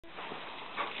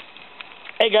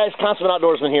Hey guys, Consummate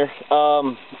Outdoorsman here.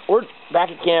 We're back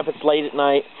at camp. It's late at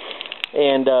night,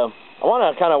 and I want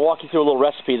to kind of walk you through a little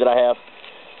recipe that I have.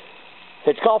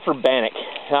 It's called for Bannock.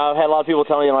 Now, I've had a lot of people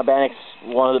telling me my Bannock's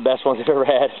one of the best ones I've ever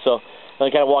had, so I'm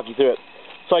going to kind of walk you through it.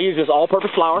 So I use this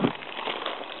all-purpose flour.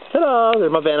 Ta-da!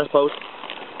 There's my Bannock post.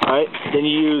 All right. Then I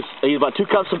use about 2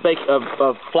 cups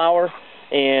of flour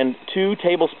and 2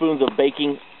 tablespoons of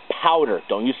baking powder.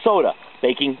 Don't use soda.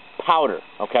 Baking powder,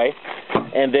 okay?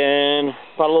 And then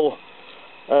about a little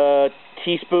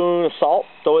teaspoon of salt,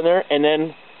 throw in there, and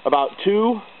then about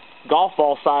 2 golf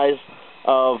ball size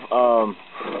of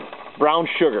brown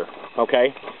sugar,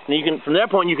 okay? And you can, from that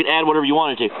point, you can add whatever you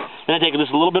wanted to. Then I take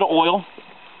just a little bit of oil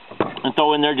and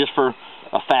throw in there just for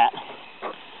a fat.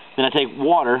 Then I take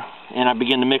water and I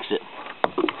begin to mix it.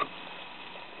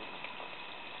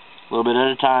 A little bit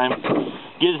at a time.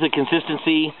 Gives the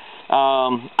consistency.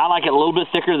 I like it a little bit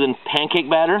thicker than pancake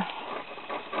batter.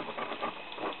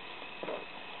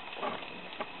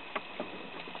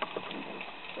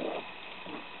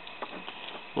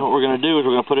 And what we're going to do is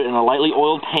we're going to put it in a lightly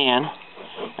oiled pan,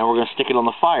 and we're going to stick it on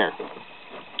the fire.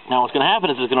 Now what's going to happen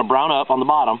is it's going to brown up on the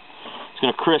bottom. It's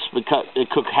going to crisp and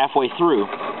cook halfway through.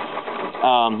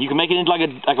 You can make it into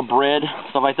like a bread,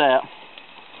 stuff like that.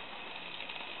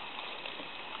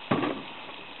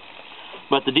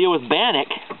 But the deal with Bannock,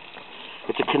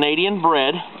 it's a Canadian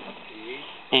bread,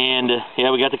 and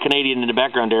yeah, we got the Canadian in the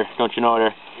background there. Don't you know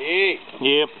there?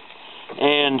 Yep.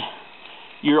 And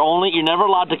you're never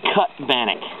allowed to cut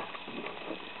Bannock,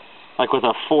 like with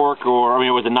a fork or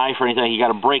with a knife or anything. You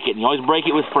got to break it, and you always break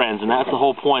it with friends, and that's the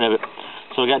whole point of it.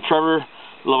 So we got Trevor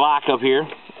Levac up here,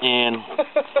 and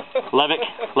Levac,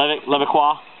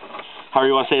 however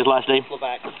you want to say his last name.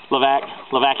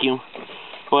 Levacuum,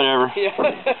 whatever. Yeah.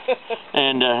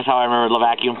 And that's how I remember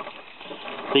Levacuum.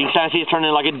 So you can kind of see it's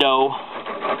turning like a dough.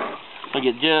 I'll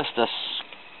get just a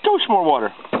skosh more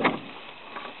water.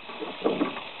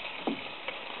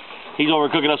 He's over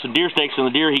cooking up some deer steaks from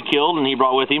the deer he killed and he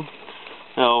brought with him.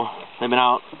 So they've been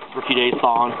out for a few days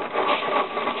thawing.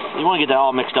 You want to get that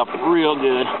all mixed up real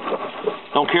good.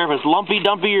 Don't care if it's lumpy,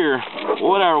 dumpy, or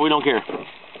whatever. We don't care.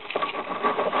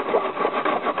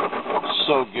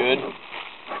 So good.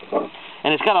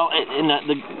 And it's got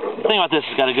the thing about this,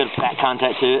 it's got a good fat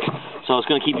content to it. So it's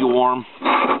going to keep you warm.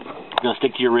 It's going to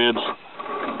stick to your ribs.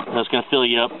 It's going to fill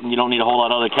you up. And you don't need a whole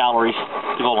lot of other calories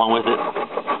to go along with it.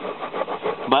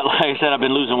 But like I said, I've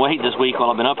been losing weight this week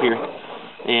while I've been up here.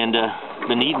 And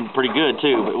been eating pretty good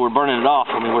too. But we're burning it off.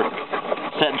 We're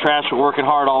setting traps. We're working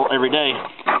hard every day.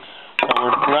 So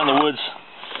we're around the woods,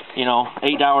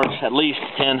 8 hours at least,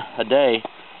 10 a day.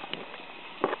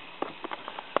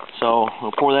 So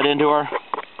we'll pour that into our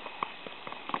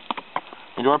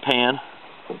pan.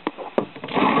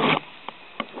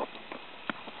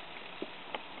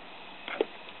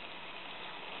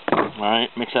 Alright,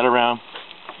 mix that around.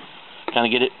 Kind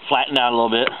of get it flattened out a little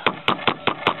bit.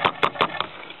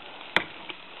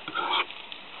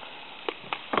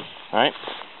 Alright.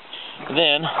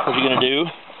 Then, what you're going to do,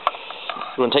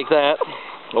 you're going to take that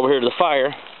over here to the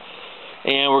fire,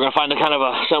 and we're going to find a kind of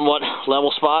a somewhat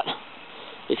level spot,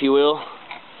 if you will.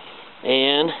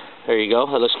 And there you go.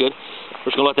 That looks good.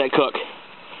 We're just going to let that cook.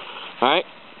 Alright.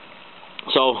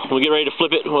 So, when we get ready to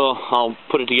flip it, well, I'll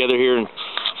put it together here and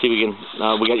see if we can,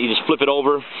 you just flip it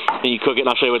over, and you cook it, and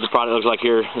I'll show you what the product looks like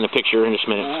here in the picture in just a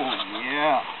minute. Oh,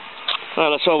 yeah.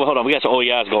 Alright, hold on, we got some oh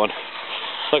yeahs going.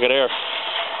 Look at there.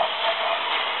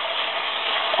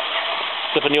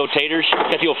 Flipping the old taters,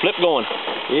 got the old flip going.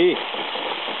 Yeah.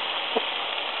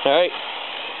 Alright,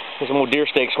 here's some more deer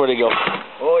steaks, where'd they go?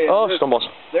 Oh, yeah. Oh, stumbles.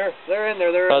 They're in there,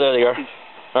 Oh, there they are.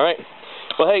 Alright,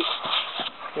 well hey.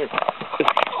 Here.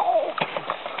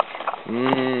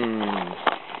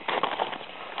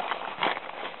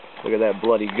 Look at that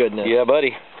bloody goodness. Yeah,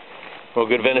 buddy. Well,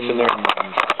 good venison there.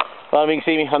 Well, you can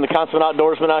see me. I'm the Consummate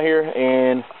Outdoorsman out here,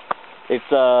 and it's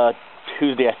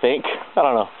Tuesday, I think. I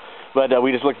don't know. But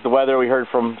we just looked at the weather. We heard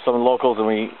from some locals, and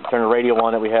we turned the radio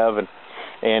on that we have, and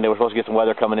we're supposed to get some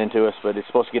weather coming into us. But it's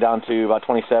supposed to get down to about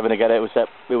 27. It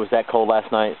was that cold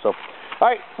last night. So, all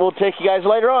right, we'll take you guys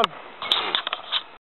later on.